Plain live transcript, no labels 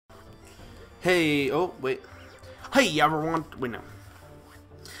Hey, oh, wait. Hey, everyone. Wait, no.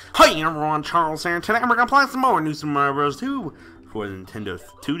 Hey, everyone. Charles here. Today we're going to play some more New Super Mario Bros. 2 for the Nintendo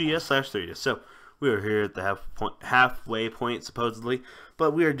 2DS/3DS. So, we are here at the halfway point, supposedly.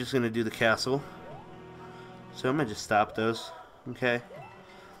 But we are just going to do the castle. So, I'm going to just stop those. Okay.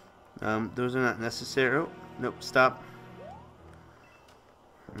 Those are not necessary. Oh, nope, stop.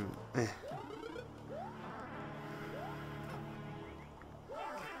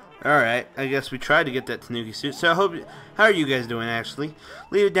 Alright, I guess we tried to get that Tanooki suit. So I hope how are you guys doing actually?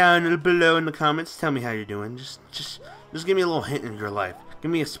 Leave it down below in the comments. Tell me how you're doing. Just give me a little hint in your life.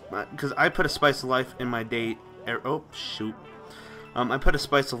 Give me because I put a spice of life in my day. Oh shoot. I put a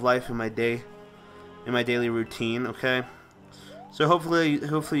spice of life in my day, in my daily routine, okay? So hopefully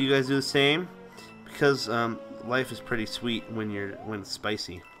you guys do the same, because life is pretty sweet when it's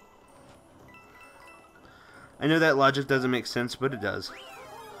spicy. I know that logic doesn't make sense, but it does.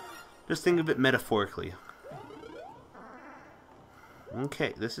 Just think of it metaphorically.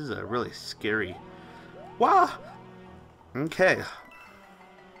 Okay, this is a really scary. Wow. Okay.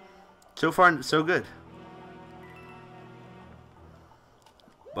 So far, so good.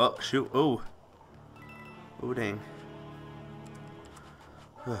 Well, shoot. Oh. Oh, dang.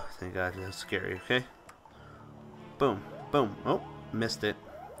 Oh, thank God, that's scary. Okay. Boom. Boom. Oh, missed it.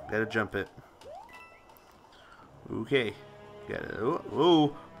 Gotta jump it. Okay. Got it. Oh,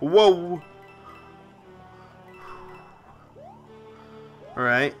 oh. Whoa!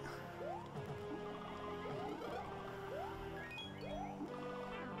 Alright.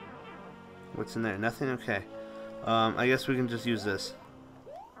 What's in there? Nothing? Okay. I guess we can just use this.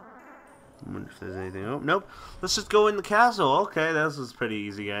 I wonder if there's anything. Oh, nope. Let's just go in the castle. Okay, this was pretty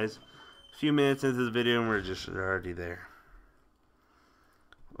easy, guys. A few minutes into the video and we're just already there.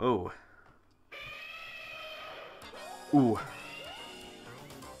 Oh. Ooh.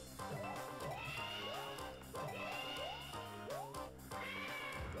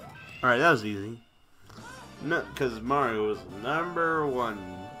 Alright, that was easy. No, because Mario was number 1.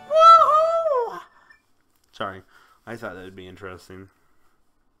 Woohoo! Sorry, I thought that would be interesting.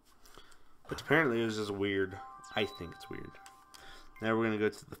 But apparently it was just weird. I think it's weird. Now we're gonna go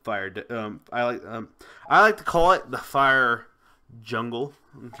to the fire. I like to call it the fire jungle.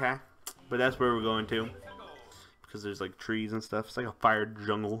 Okay, but that's where we're going to, because there's like trees and stuff. It's like a fire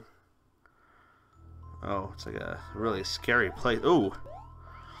jungle. Oh, it's like a really scary place. Ooh.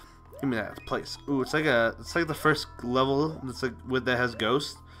 Give me that place. Ooh, it's like the first level that's like that has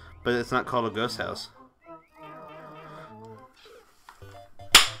ghosts, but it's not called a ghost house.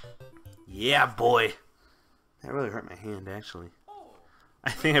 Yeah, boy. That really hurt my hand, actually.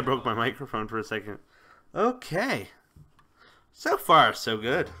 I think I broke my microphone for a second. Okay. So far, so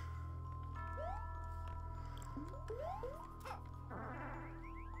good.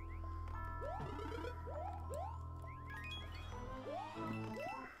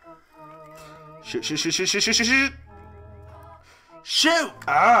 Shoot, shoot, shoot, shoot, shoot, shoot, shoot, shoot! Shoot!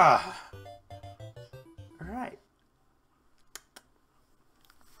 Ah! Alright.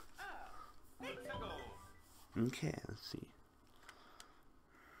 Okay, let's see.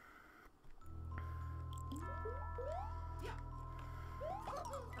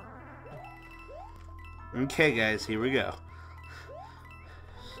 Okay, guys, here we go.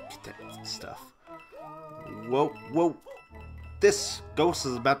 Get that stuff. Whoa, whoa! This ghost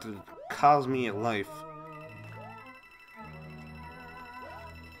is about to cause me a life.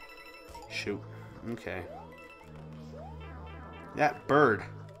 Shoot. Okay. That bird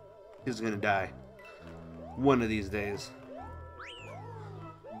is gonna die one of these days.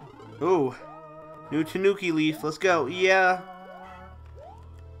 Ooh. New Tanooki leaf. Let's go. Yeah.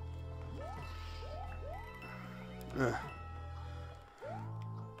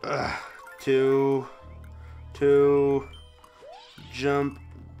 Two. Jump.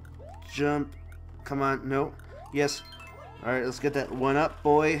 Jump. Come on. No. Yes. Alright, let's get that one up,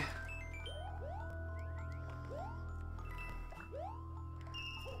 boy.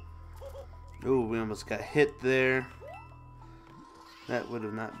 Ooh, we almost got hit there. That would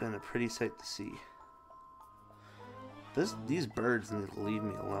have not been a pretty sight to see. These birds need to leave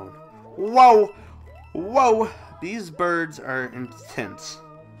me alone. Whoa! Whoa! These birds are intense.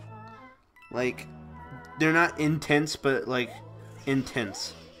 Like, they're not intense, but like,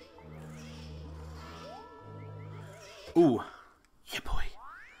 intense. Ooh. Yeah, boy.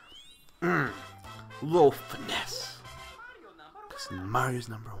 Little finesse. Because Mario's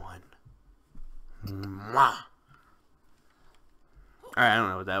number 1. Mwah. Alright, I don't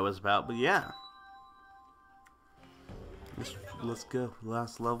know what that was about, but yeah. Let's go.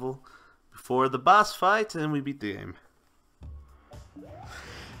 Last level before the boss fight, and we beat the game.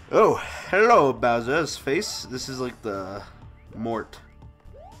 Oh, hello, Bowser's face. This is like the Mort.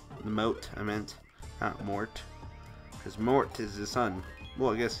 The Moat, I meant. Not Mort. Because Mort is his son.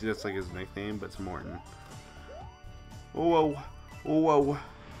 Well, I guess that's like his nickname, but it's Morton. Whoa. Whoa.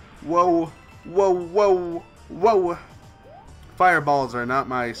 Whoa. Whoa. Whoa. Whoa. Fireballs are not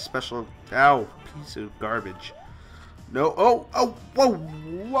my special... Ow. Piece of garbage. No. Oh. Oh. Whoa.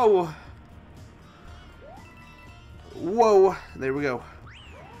 Whoa. Whoa. There we go.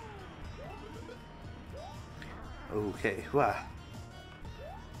 Okay. Wow.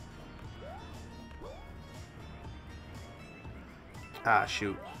 Ah,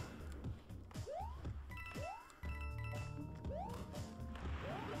 shoot.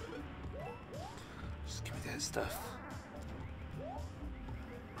 Just give me that stuff.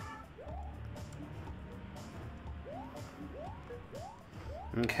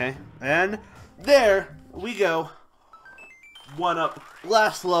 Okay, and there we go. One up.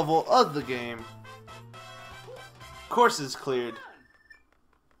 Last level of the game. Course is cleared.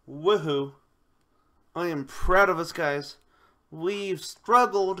 Woohoo. I am proud of us, guys. We've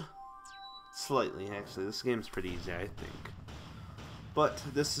struggled slightly, actually. This game's pretty easy, I think. But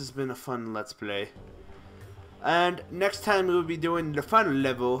this has been a fun Let's Play. And next time we will be doing the final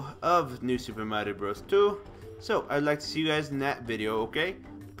level of New Super Mario Bros. 2. So, I'd like to see you guys in that video, okay?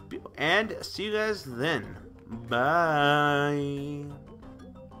 And see you guys then. Bye.